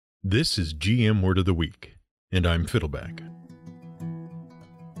This is GM Word of the Week, and I'm Fiddleback.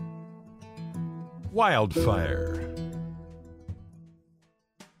 Wildfire.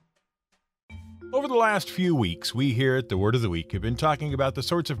 Over the last few weeks, we here at the Word of the Week have been talking about the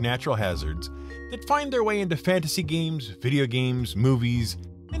sorts of natural hazards that find their way into fantasy games, video games, movies,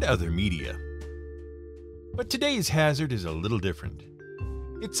 and other media. But today's hazard is a little different.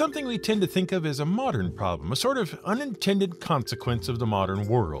 It's something we tend to think of as a modern problem, a sort of unintended consequence of the modern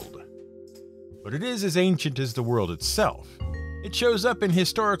world. But it is as ancient as the world itself. It shows up in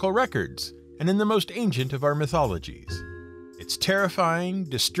historical records and in the most ancient of our mythologies. It's terrifying,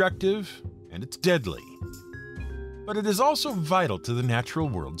 destructive, and it's deadly. But it is also vital to the natural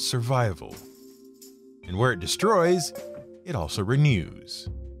world's survival. And where it destroys, it also renews,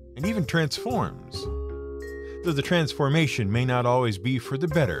 and even transforms. Though the transformation may not always be for the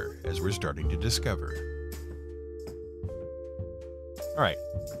better, as we're starting to discover. Alright,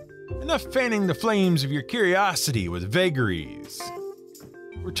 enough fanning the flames of your curiosity with vagaries.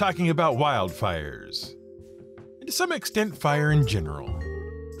 We're talking about wildfires, and to some extent fire in general.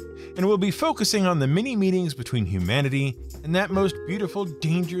 And we'll be focusing on the many meetings between humanity and that most beautiful,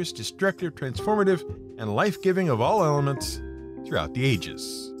 dangerous, destructive, transformative, and life-giving of all elements throughout the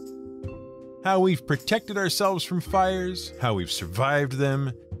ages. How we've protected ourselves from fires, how we've survived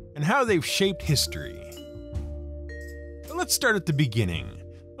them, and how they've shaped history. But let's start at the beginning.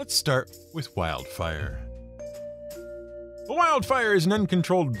 Let's start with wildfire. A wildfire is an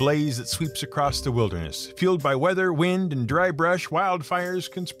uncontrolled blaze that sweeps across the wilderness. Fueled by weather, wind, and dry brush,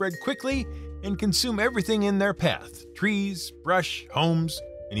 wildfires can spread quickly and consume everything in their path: trees, brush, homes,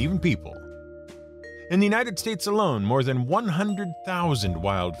 and even people. In the United States alone, more than 100,000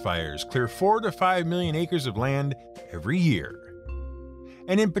 wildfires clear 4 to 5 million acres of land every year.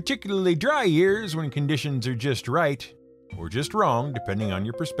 And in particularly dry years, when conditions are just right, or just wrong, depending on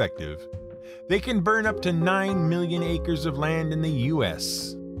your perspective, they can burn up to 9 million acres of land in the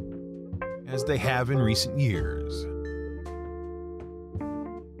U.S., as they have in recent years.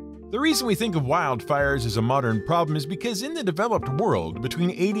 The reason we think of wildfires as a modern problem is because in the developed world,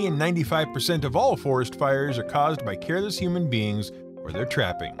 between 80 and 95% of all forest fires are caused by careless human beings or their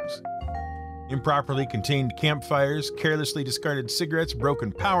trappings. Improperly contained campfires, carelessly discarded cigarettes,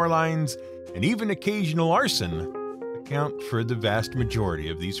 broken power lines, and even occasional arson account for the vast majority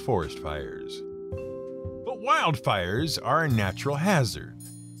of these forest fires. But wildfires are a natural hazard.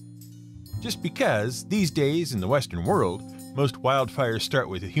 Just because, these days in the Western world, most wildfires start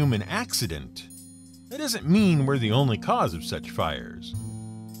with a human accident, that doesn't mean we're the only cause of such fires.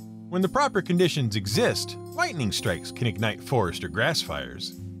 When the proper conditions exist, lightning strikes can ignite forest or grass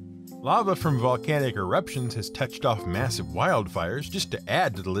fires. Lava from volcanic eruptions has touched off massive wildfires, just to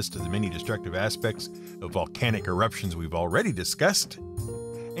add to the list of the many destructive aspects of volcanic eruptions we've already discussed.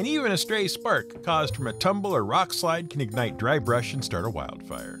 And even a stray spark caused from a tumble or rock slide can ignite dry brush and start a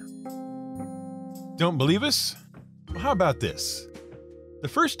wildfire. Don't believe us? Well, how about this? The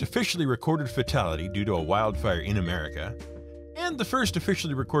first officially recorded fatality due to a wildfire in America, and the first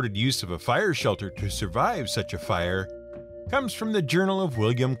officially recorded use of a fire shelter to survive such a fire, comes from the Journal of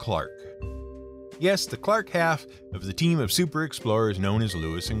William Clark. Yes, the Clark half of the team of super explorers known as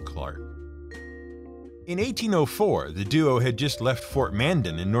Lewis and Clark. In 1804, the duo had just left Fort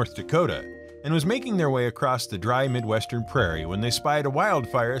Mandan in North Dakota and was making their way across the dry Midwestern prairie when they spied a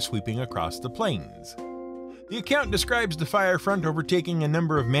wildfire sweeping across the plains. The account describes the fire front overtaking a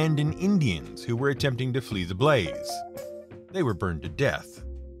number of Mandan Indians who were attempting to flee the blaze. They were burned to death.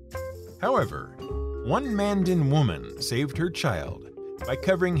 However, one Mandan woman saved her child by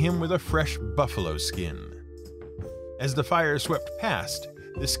covering him with a fresh buffalo skin. As the fire swept past,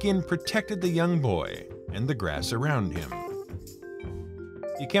 the skin protected the young boy and the grass around him.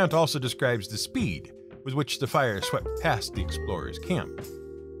 The account also describes the speed with which the fire swept past the explorers' camp.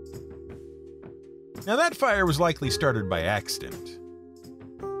 Now that fire was likely started by accident.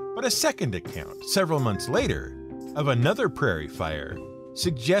 But a second account, several months later, of another prairie fire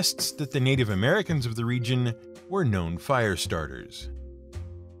suggests that the Native Americans of the region were known fire starters.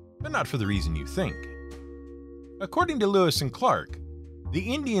 But not for the reason you think. According to Lewis and Clark,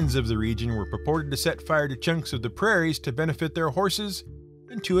 the Indians of the region were purported to set fire to chunks of the prairies to benefit their horses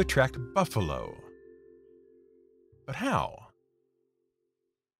and to attract buffalo. But how?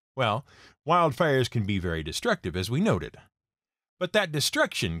 Well, wildfires can be very destructive, as we noted. But that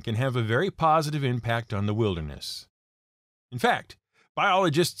destruction can have a very positive impact on the wilderness. In fact,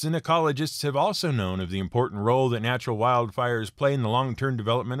 biologists and ecologists have also known of the important role that natural wildfires play in the long-term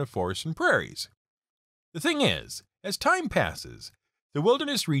development of forests and prairies. The thing is, as time passes, the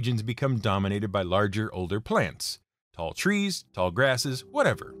wilderness regions become dominated by larger, older plants, tall trees, tall grasses,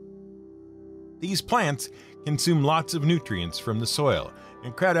 whatever. These plants consume lots of nutrients from the soil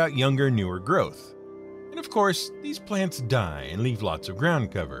and crowd out younger, newer growth. And of course, these plants die and leave lots of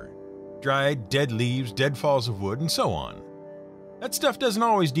ground cover. Dried, dead leaves, dead falls of wood, and so on. That stuff doesn't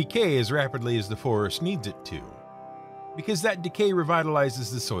always decay as rapidly as the forest needs it to, because that decay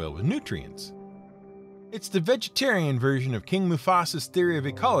revitalizes the soil with nutrients. It's the vegetarian version of King Mufasa's theory of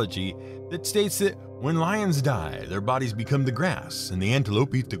ecology that states that when lions die, their bodies become the grass, and the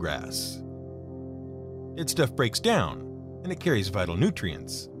antelope eat the grass. Dead stuff breaks down, and it carries vital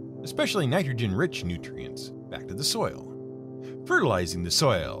nutrients, especially nitrogen-rich nutrients, back to the soil, fertilizing the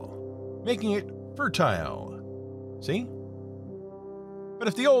soil, making it fertile. See? But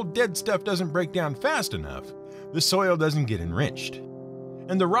if the old dead stuff doesn't break down fast enough, the soil doesn't get enriched.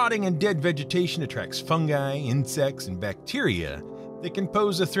 And the rotting and dead vegetation attracts fungi, insects, and bacteria that can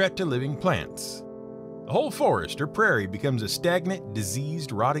pose a threat to living plants. The whole forest or prairie becomes a stagnant,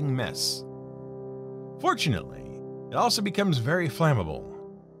 diseased, rotting mess. Fortunately, it also becomes very flammable.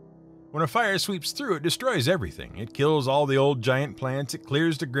 When a fire sweeps through, it destroys everything. It kills all the old giant plants, it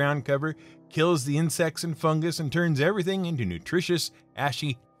clears the ground cover, kills the insects and fungus, and turns everything into nutritious,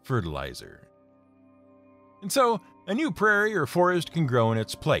 ashy fertilizer. And so, a new prairie or forest can grow in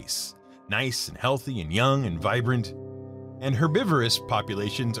its place, nice and healthy and young and vibrant, and herbivorous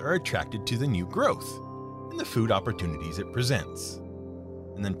populations are attracted to the new growth and the food opportunities it presents.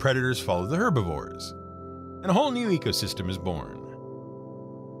 And then predators follow the herbivores, and a whole new ecosystem is born.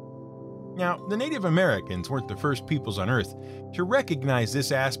 Now, the Native Americans weren't the first peoples on Earth to recognize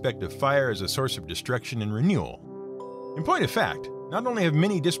this aspect of fire as a source of destruction and renewal. In point of fact, not only have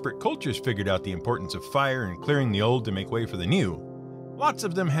many disparate cultures figured out the importance of fire and clearing the old to make way for the new, lots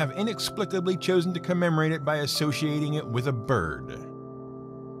of them have inexplicably chosen to commemorate it by associating it with a bird.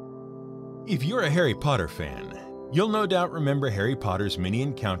 If you're a Harry Potter fan, you'll no doubt remember Harry Potter's many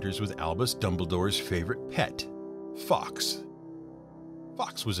encounters with Albus Dumbledore's favorite pet, Fawkes.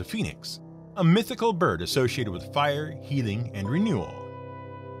 Fawkes was a phoenix, a mythical bird associated with fire, healing, and renewal.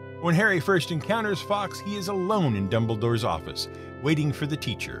 When Harry first encounters Fawkes, he is alone in Dumbledore's office, waiting for the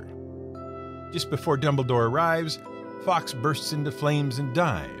teacher. Just before Dumbledore arrives, Fawkes bursts into flames and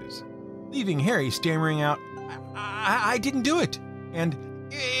dies, leaving Harry stammering out, I didn't do it, and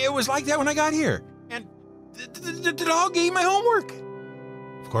it was like that when I got here, and the dog ate my homework.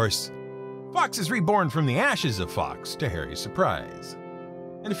 Of course, Fawkes is reborn from the ashes of Fawkes, to Harry's surprise.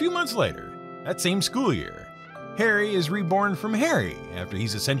 And a few months later, that same school year, Harry is reborn from Harry after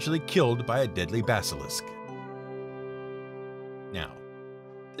he's essentially killed by a deadly basilisk. Now,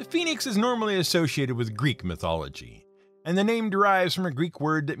 the phoenix is normally associated with Greek mythology, and the name derives from a Greek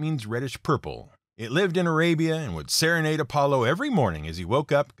word that means reddish-purple. It lived in Arabia and would serenade Apollo every morning as he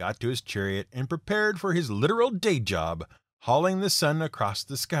woke up, got to his chariot, and prepared for his literal day job, hauling the sun across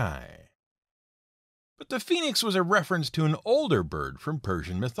the sky. But the phoenix was a reference to an older bird from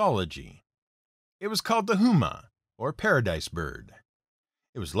Persian mythology. It was called the huma, or paradise bird.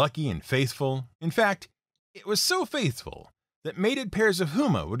 It was lucky and faithful. In fact, it was so faithful that mated pairs of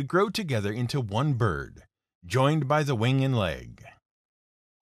huma would grow together into one bird, joined by the wing and leg.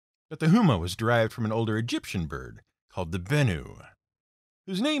 But the huma was derived from an older Egyptian bird called the Bennu,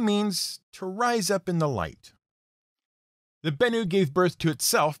 whose name means to rise up in the light. The Bennu gave birth to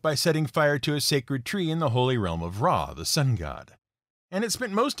itself by setting fire to a sacred tree in the holy realm of Ra, the sun god, and it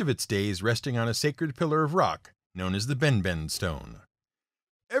spent most of its days resting on a sacred pillar of rock known as the Benben stone.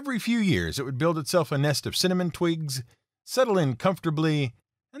 Every few years it would build itself a nest of cinnamon twigs, settle in comfortably,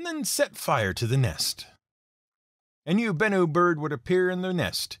 and then set fire to the nest. A new Bennu bird would appear in the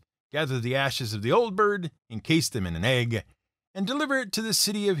nest, gather the ashes of the old bird, encase them in an egg, and deliver it to the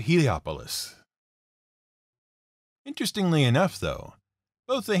city of Heliopolis. Interestingly enough, though,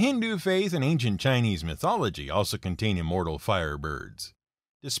 both the Hindu faith and ancient Chinese mythology also contain immortal fire birds,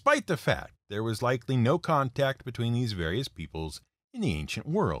 despite the fact there was likely no contact between these various peoples in the ancient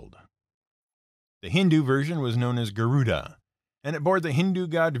world. The Hindu version was known as Garuda, and it bore the Hindu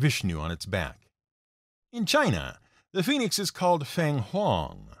god Vishnu on its back. In China, the phoenix is called Feng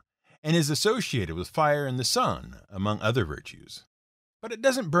Huang, and is associated with fire and the sun, among other virtues. But it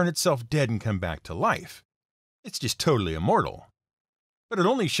doesn't burn itself dead and come back to life. It's just totally immortal. But it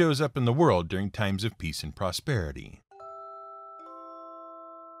only shows up in the world during times of peace and prosperity.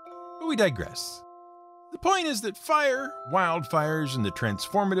 But we digress. The point is that fire, wildfires, and the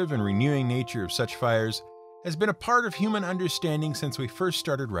transformative and renewing nature of such fires has been a part of human understanding since we first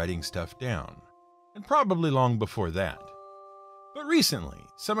started writing stuff down, and probably long before that. But recently,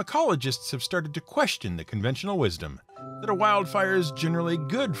 some ecologists have started to question the conventional wisdom that a wildfire is generally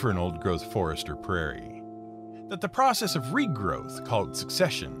good for an old-growth forest or prairie, that the process of regrowth, called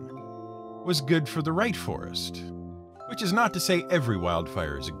succession, was good for the right forest. Which is not to say every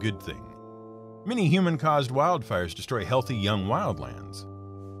wildfire is a good thing. Many human-caused wildfires destroy healthy young wildlands.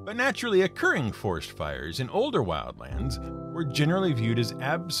 But naturally occurring forest fires in older wildlands were generally viewed as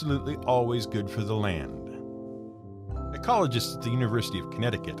absolutely always good for the land. Ecologists at the University of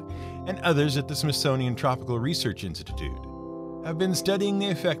Connecticut and others at the Smithsonian Tropical Research Institute have been studying the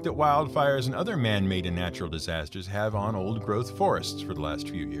effect that wildfires and other man-made and natural disasters have on old-growth forests for the last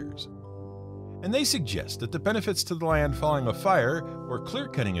few years. And they suggest that the benefits to the land following a fire or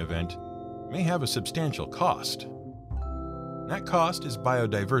clear-cutting event may have a substantial cost. That cost is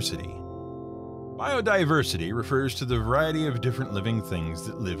biodiversity. Biodiversity refers to the variety of different living things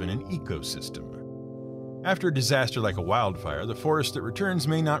that live in an ecosystem. After a disaster like a wildfire, the forest that returns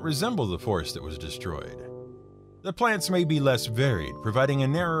may not resemble the forest that was destroyed. The plants may be less varied, providing a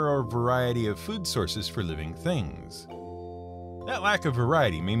narrower variety of food sources for living things. That lack of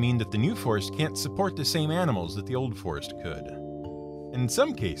variety may mean that the new forest can't support the same animals that the old forest could. In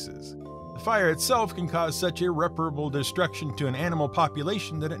some cases, the fire itself can cause such irreparable destruction to an animal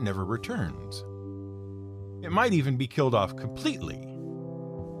population that it never returns. It might even be killed off completely.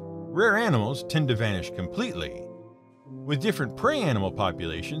 Rare animals tend to vanish completely. With different prey animal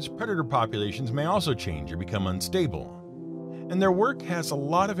populations, predator populations may also change or become unstable. And their work has a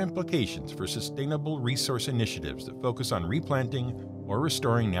lot of implications for sustainable resource initiatives that focus on replanting or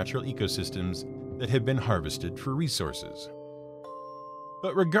restoring natural ecosystems that have been harvested for resources.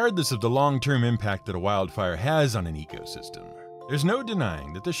 But regardless of the long-term impact that a wildfire has on an ecosystem, there's no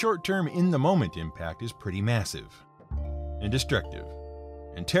denying that the short-term in-the-moment impact is pretty massive, and destructive,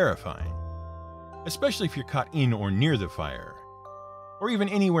 and terrifying, especially if you're caught in or near the fire, or even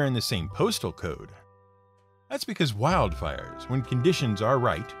anywhere in the same postal code. That's because wildfires, when conditions are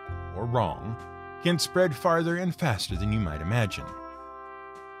right, or wrong, can spread farther and faster than you might imagine.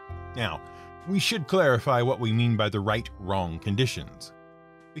 Now, we should clarify what we mean by the right-wrong conditions,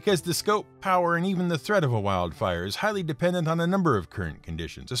 because the scope, power, and even the threat of a wildfire is highly dependent on a number of current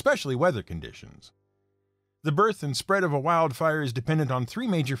conditions, especially weather conditions. The birth and spread of a wildfire is dependent on three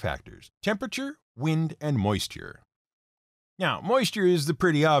major factors: temperature, wind, and moisture. Now, moisture is the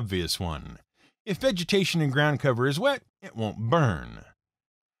pretty obvious one. If vegetation and ground cover is wet, it won't burn.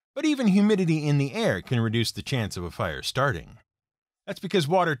 But even humidity in the air can reduce the chance of a fire starting. That's because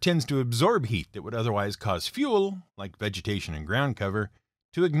water tends to absorb heat that would otherwise cause fuel, like vegetation and ground cover,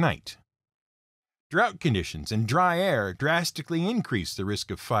 to ignite. Drought conditions and dry air drastically increase the risk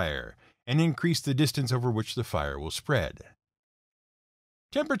of fire and increase the distance over which the fire will spread.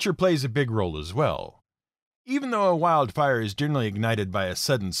 Temperature plays a big role as well. Even though a wildfire is generally ignited by a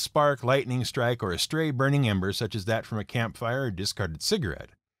sudden spark, lightning strike, or a stray burning ember such as that from a campfire or discarded cigarette,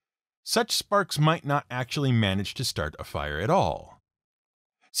 such sparks might not actually manage to start a fire at all.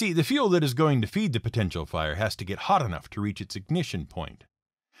 See, the fuel that is going to feed the potential fire has to get hot enough to reach its ignition point.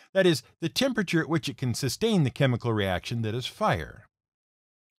 That is, the temperature at which it can sustain the chemical reaction that is fire.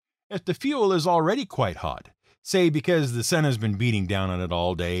 If the fuel is already quite hot, say because the sun has been beating down on it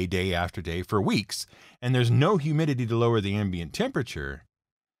all day, day after day, for weeks, and there's no humidity to lower the ambient temperature,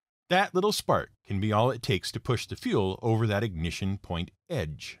 that little spark can be all it takes to push the fuel over that ignition point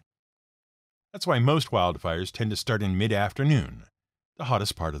edge. That's why most wildfires tend to start in mid-afternoon, the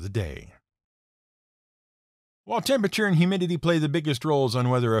hottest part of the day. While temperature and humidity play the biggest roles on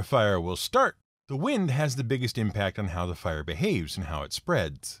whether a fire will start, the wind has the biggest impact on how the fire behaves and how it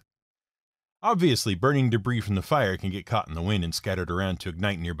spreads. Obviously, burning debris from the fire can get caught in the wind and scattered around to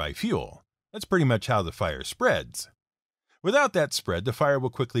ignite nearby fuel. That's pretty much how the fire spreads. Without that spread, the fire will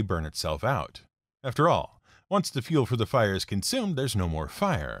quickly burn itself out. After all, once the fuel for the fire is consumed, there's no more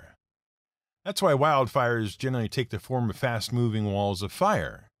fire. That's why wildfires generally take the form of fast-moving walls of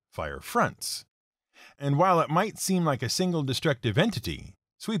fire, fire fronts. And while it might seem like a single destructive entity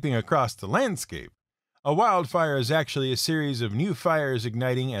sweeping across the landscape, a wildfire is actually a series of new fires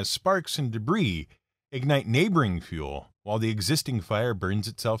igniting as sparks and debris ignite neighboring fuel while the existing fire burns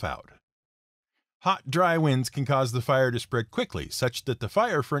itself out. Hot, dry winds can cause the fire to spread quickly, such that the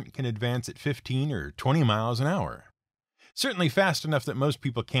fire front can advance at 15 or 20 miles an hour. Certainly fast enough that most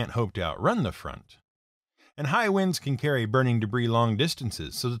people can't hope to outrun the front. And high winds can carry burning debris long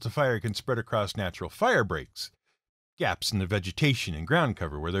distances so that the fire can spread across natural fire breaks, gaps in the vegetation and ground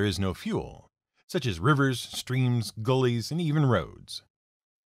cover where there is no fuel, such as rivers, streams, gullies, and even roads.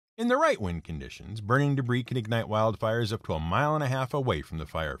 In the right wind conditions, burning debris can ignite wildfires up to 1.5 miles away from the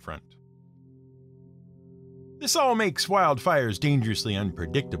fire front. This all makes wildfires dangerously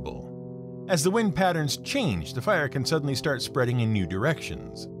unpredictable. As the wind patterns change, the fire can suddenly start spreading in new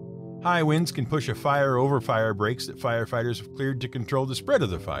directions. High winds can push a fire over fire breaks that firefighters have cleared to control the spread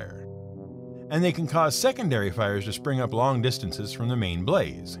of the fire. and they can cause secondary fires to spring up long distances from the main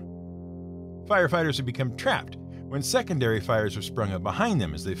blaze. Firefighters have become trapped when secondary fires have sprung up behind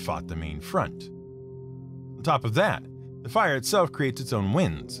them as they fought the main front. On top of that, the fire itself creates its own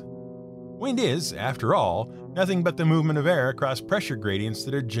winds. Wind is, after all, nothing but the movement of air across pressure gradients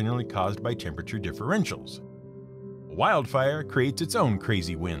that are generally caused by temperature differentials. A wildfire creates its own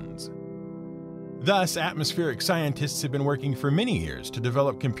crazy winds. Thus, atmospheric scientists have been working for many years to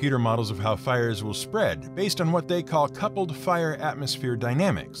develop computer models of how fires will spread based on what they call coupled fire-atmosphere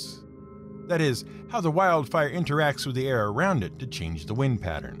dynamics. That is, how the wildfire interacts with the air around it to change the wind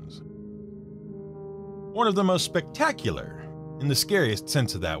patterns. One of the most spectacular, in the scariest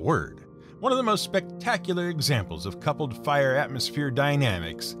sense of that word, one of the most spectacular examples of coupled fire-atmosphere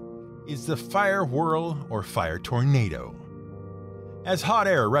dynamics is the fire whirl or fire tornado. As hot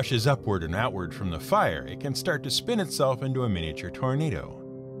air rushes upward and outward from the fire, it can start to spin itself into a miniature tornado.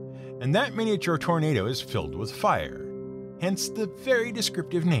 And that miniature tornado is filled with fire, hence the very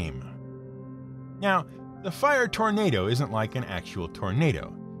descriptive name. Now, the fire tornado isn't like an actual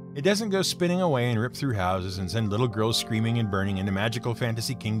tornado. It doesn't go spinning away and rip through houses and send little girls screaming and burning into magical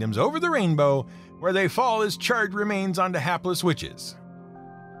fantasy kingdoms over the rainbow, where they fall as charred remains onto hapless witches.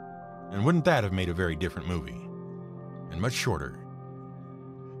 And wouldn't that have made a very different movie? And much shorter.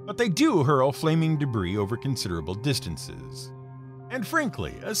 But they do hurl flaming debris over considerable distances. And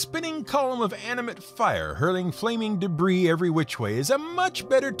frankly, a spinning column of animate fire hurling flaming debris every which way is a much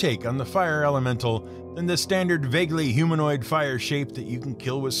better take on the fire elemental than the standard vaguely humanoid fire shape that you can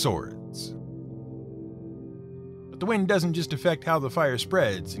kill with swords. But the wind doesn't just affect how the fire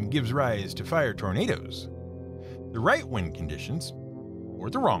spreads and gives rise to fire tornadoes. The right wind conditions, or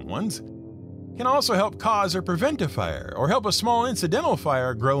the wrong ones, can also help cause or prevent a fire, or help a small incidental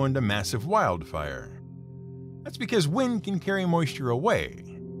fire grow into massive wildfire. That's because wind can carry moisture away,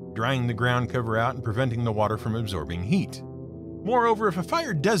 drying the ground cover out and preventing the water from absorbing heat. Moreover, if a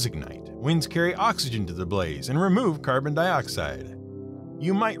fire does ignite, winds carry oxygen to the blaze and remove carbon dioxide.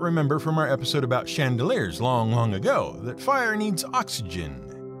 You might remember from our episode about chandeliers long ago that fire needs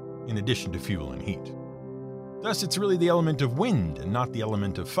oxygen, in addition to fuel and heat. Thus, it's really the element of wind and not the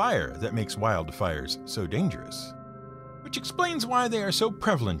element of fire that makes wildfires so dangerous. Which explains why they are so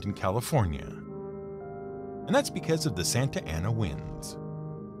prevalent in California. And that's because of the Santa Ana winds.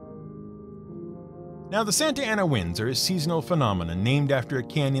 Now, the Santa Ana winds are a seasonal phenomenon named after a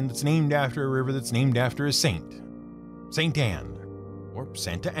canyon that's named after a river that's named after a saint. Saint Anne, or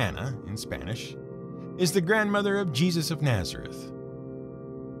Santa Ana in Spanish, is the grandmother of Jesus of Nazareth.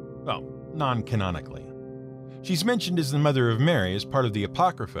 Well, non-canonically. She's mentioned as the mother of Mary as part of the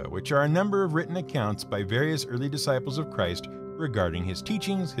Apocrypha, which are a number of written accounts by various early disciples of Christ regarding his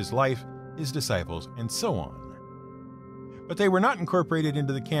teachings, his life, his disciples, and so on. But they were not incorporated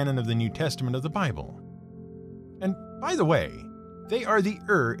into the canon of the New Testament of the Bible. And by the way, they are the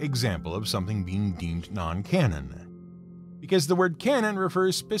example of something being deemed non-canon, because the word canon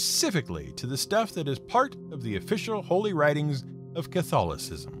refers specifically to the stuff that is part of the official holy writings of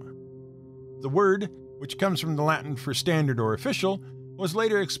Catholicism. The word, which comes from the Latin for standard or official, was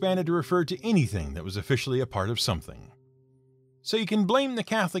later expanded to refer to anything that was officially a part of something. So you can blame the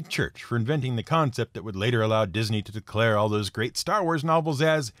Catholic Church for inventing the concept that would later allow Disney to declare all those great Star Wars novels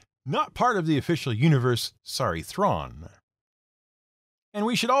as not part of the official universe, sorry Thrawn. And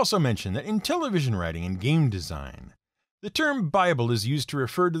we should also mention that in television writing and game design, the term Bible is used to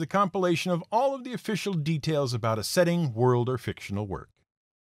refer to the compilation of all of the official details about a setting, world, or fictional work.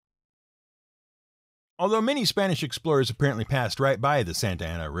 Although many Spanish explorers apparently passed right by the Santa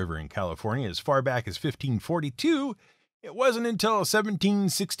Ana River in California as far back as 1542, it wasn't until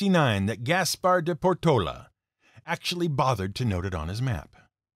 1769 that Gaspar de Portola actually bothered to note it on his map.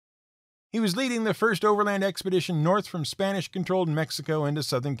 He was leading the first overland expedition north from Spanish-controlled Mexico into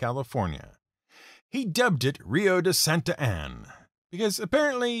Southern California. He dubbed it Rio de Santa Anne, because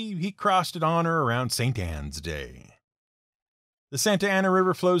apparently he crossed it on or around St. Anne's Day. The Santa Ana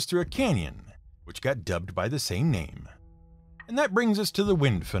River flows through a canyon, which got dubbed by the same name. And that brings us to the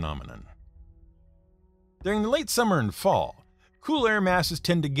wind phenomenon. During the late summer and fall, cool air masses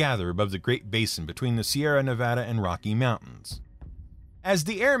tend to gather above the Great Basin between the Sierra Nevada and Rocky Mountains. As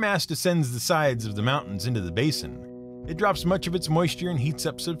the air mass descends the sides of the mountains into the basin, it drops much of its moisture and heats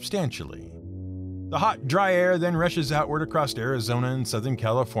up substantially. The hot, dry air then rushes outward across Arizona and Southern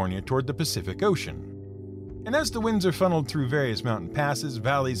California toward the Pacific Ocean. And as the winds are funneled through various mountain passes,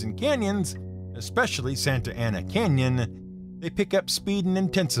 valleys, and canyons, especially Santa Ana Canyon, they pick up speed and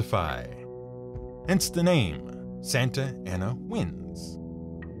intensify. Hence the name, Santa Ana winds.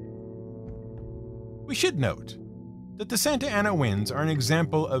 We should note that the Santa Ana winds are an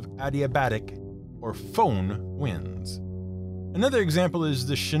example of adiabatic or foehn winds. Another example is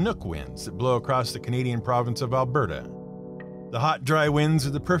the Chinook winds that blow across the Canadian province of Alberta. The hot, dry winds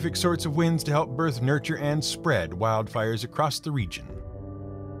are the perfect sorts of winds to help birth, nurture, and spread wildfires across the region.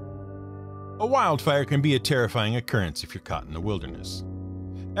 A wildfire can be a terrifying occurrence if you're caught in the wilderness.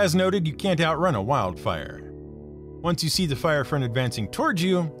 As noted, you can't outrun a wildfire. Once you see the fire front advancing towards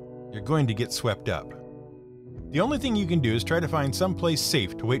you, you're going to get swept up. The only thing you can do is try to find some place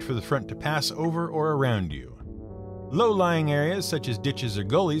safe to wait for the front to pass over or around you. Low-lying areas such as ditches or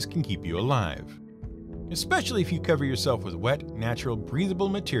gullies can keep you alive, especially if you cover yourself with wet, natural, breathable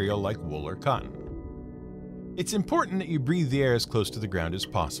material like wool or cotton. It's important that you breathe the air as close to the ground as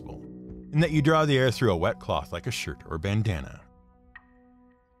possible, and that you draw the air through a wet cloth like a shirt or bandana.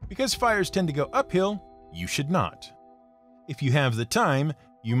 Because fires tend to go uphill, you should not. If you have the time,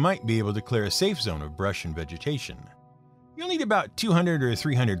 you might be able to clear a safe zone of brush and vegetation. You'll need about 200 or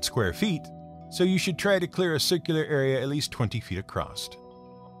 300 square feet, so you should try to clear a circular area at least 20 feet across.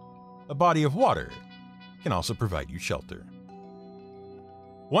 A body of water can also provide you shelter.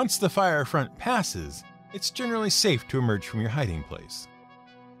 Once the fire front passes, it's generally safe to emerge from your hiding place.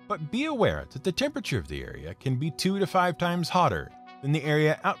 But be aware that the temperature of the area can be 2 to 5 times hotter than the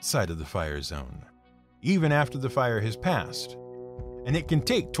area outside of the fire zone, even after the fire has passed, and it can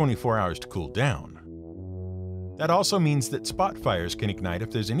take 24 hours to cool down. That also means that spot fires can ignite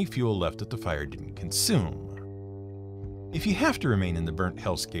if there's any fuel left that the fire didn't consume. If you have to remain in the burnt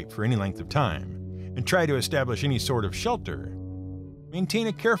hellscape for any length of time, and try to establish any sort of shelter, maintain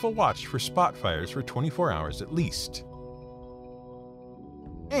a careful watch for spot fires for 24 hours at least.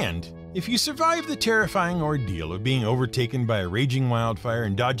 And if you survive the terrifying ordeal of being overtaken by a raging wildfire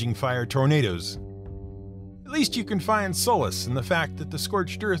and dodging fire tornadoes, at least you can find solace in the fact that the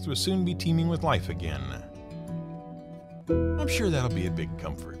scorched earth will soon be teeming with life again. I'm sure that'll be a big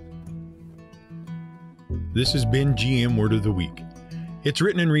comfort. This has been GM Word of the Week. It's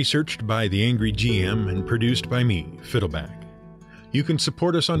written and researched by the Angry GM and produced by me, Fiddleback. You can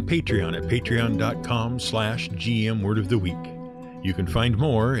support us on Patreon at patreon.com/GMWordOfTheWeek. You can find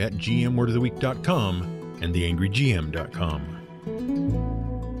more at gmwordoftheweek.com and theangrygm.com.